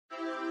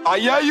I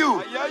hear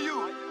you.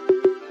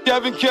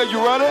 Kevin K,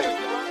 you ready?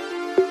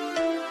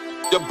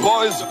 Your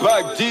boy's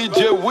back,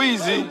 DJ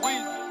Weezy.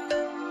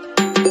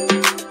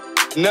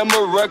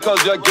 Number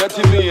records, you're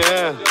getting me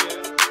in.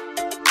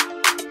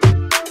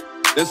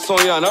 This song,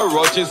 you're not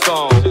rushing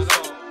song.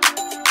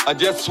 I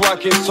just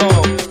swacking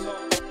song.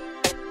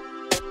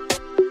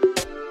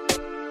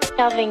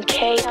 Kevin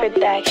K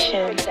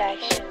production.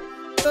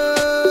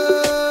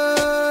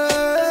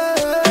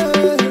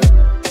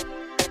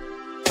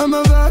 I'm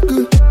a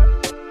vodka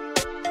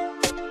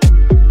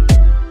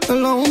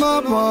along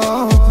my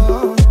bar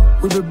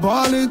with the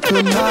ball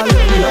into my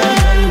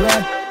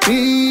life.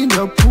 In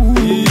the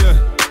pool,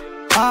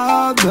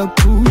 out the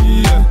pool,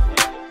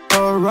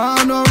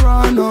 around,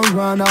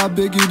 I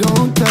beg you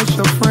don't touch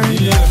your friend.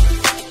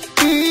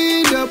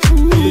 In the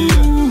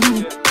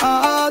pool,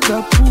 out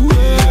the pool,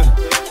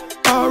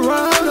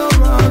 around,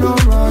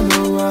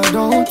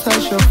 don't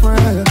touch your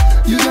friend.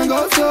 You can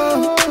go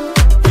so,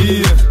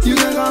 you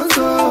can go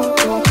so,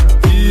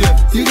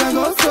 you can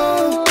go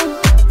so,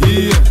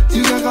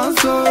 you can go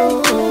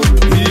so,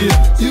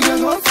 you can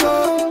go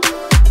so,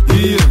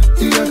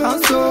 you can go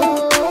so,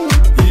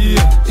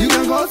 you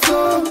can go so,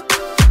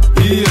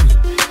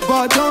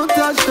 but don't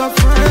touch your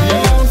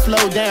friend.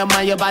 Slow down,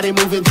 man, your body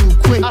moving too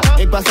quick.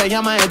 Ik was say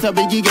I'm a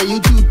biggie, girl, you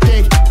too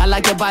thick. I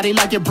like your body,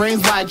 like your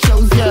brains, why I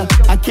chose ya.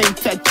 I can't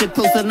touch it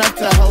close enough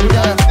to hold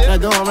her. Now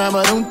don't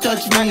remember, don't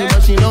touch me,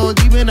 but she knows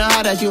deep in her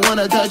heart that she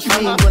wanna touch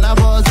me. When I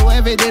ball so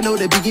heavy, they know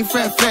they biggie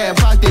friend.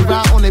 Park they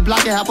ride on the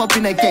block and hop up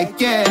in the cake,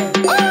 yeah.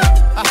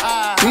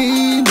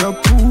 In the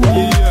pool,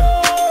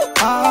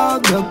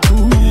 out the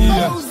pool,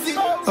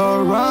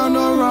 around,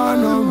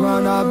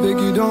 I beg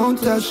you don't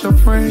touch your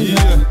friend.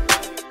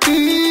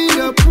 In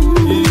the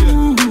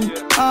pool,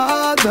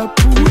 out the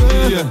pool,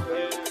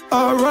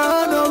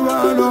 around,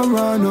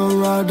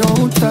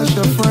 don't touch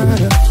your friend.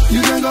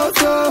 You can go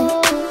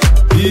so,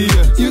 you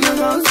can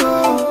go so,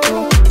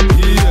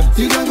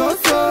 you can go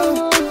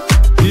so,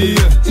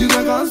 you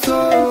can go so.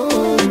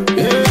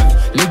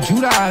 Let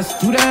Judah,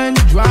 student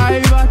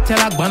driver, tell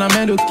Agbana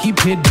man to keep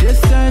his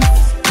distance.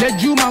 Let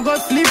Juma go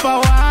sleep a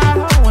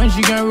while when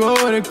she can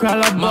roll the crowd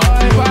like boy.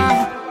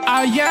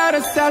 I here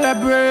to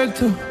celebrate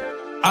too.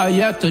 I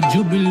here to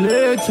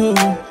jubilate too.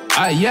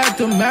 I here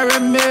to marry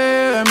me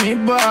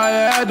boy,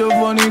 I had to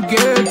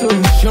fornicate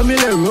too. Show me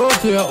the road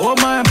to your old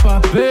man,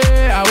 papi.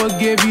 I will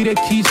give you the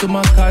keys to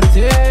my car.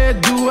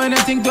 Do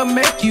anything to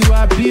make you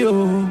happy,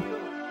 oh.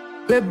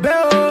 Baby,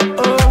 oh,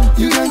 oh.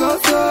 You can go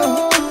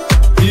so,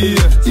 you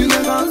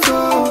can go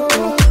so,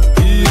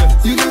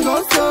 you can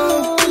go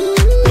so,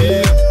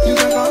 you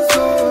can go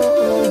so,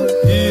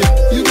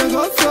 you can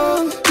go so,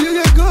 you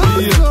can go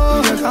so, you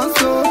can go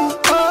so,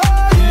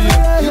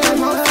 you can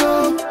go so,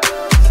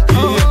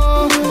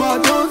 but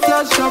don't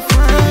touch your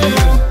friend.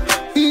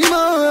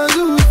 Ima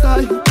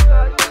azuzai,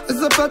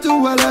 zapatu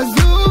wala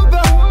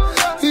zuba.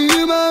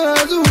 Ima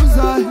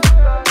azuzai,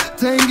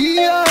 tengi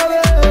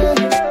yawe,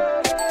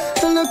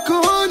 na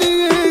koni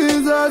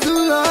azuzai.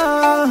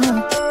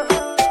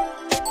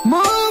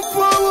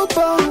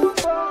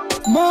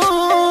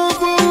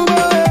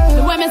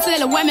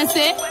 The women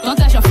say, don't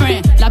touch your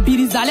friend. La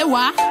bidis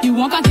alewa, you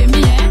won't get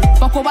me, eh?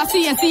 For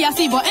kobazzie and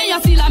see, but ain't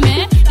you see la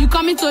man? You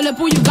coming to the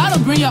pool, you gotta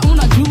bring your own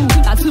juice.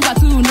 Tatu,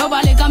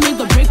 nobody coming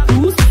to break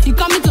rules. You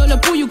coming to the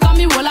pool, you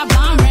coming with a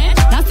blind red.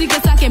 Now see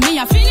get me,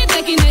 I feel it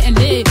taking it and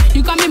lay.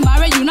 You coming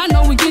married, you not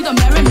know we keep the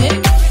marry me.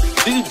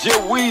 DJ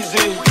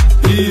Weezy,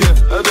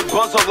 the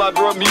boss of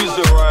Libra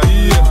music,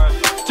 right?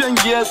 10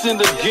 years in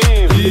the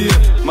game,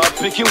 my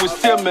picking will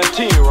still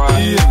maintain,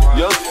 right?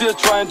 You're still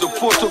trying to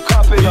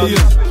photocopy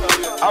us.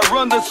 I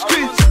run the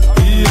streets,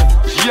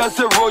 yes,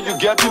 the road you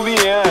get to me,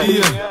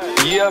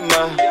 yeah,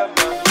 man.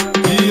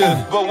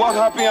 But what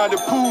happened at the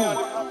pool?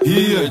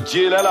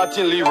 Jail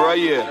Latin leave right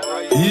here.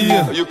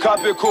 You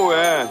copy cool,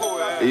 yeah,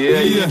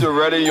 you need to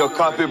ready your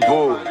copy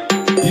bowl.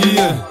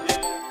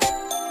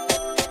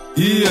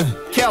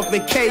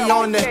 Kevin K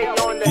on the.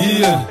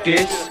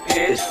 This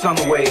is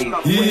Summer Wave.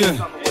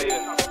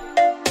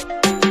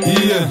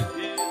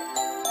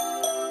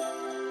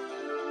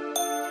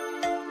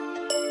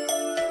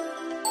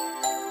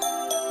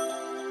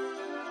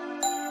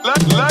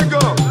 Let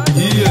go.